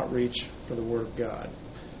be an outreach for the Word of God.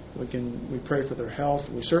 We pray for their health.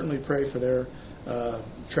 We certainly pray for their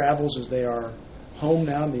travels as they are home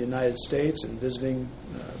now in the United States and visiting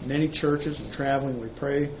many churches and traveling. We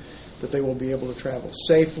pray that they will be able to travel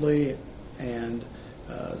safely, and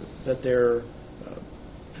that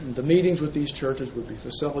the meetings with these churches would be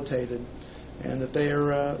facilitated, and that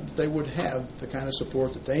they would have the kind of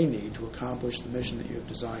support that they need to accomplish the mission that you have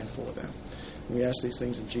designed for them. And we ask these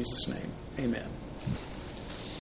things in Jesus' name. Amen.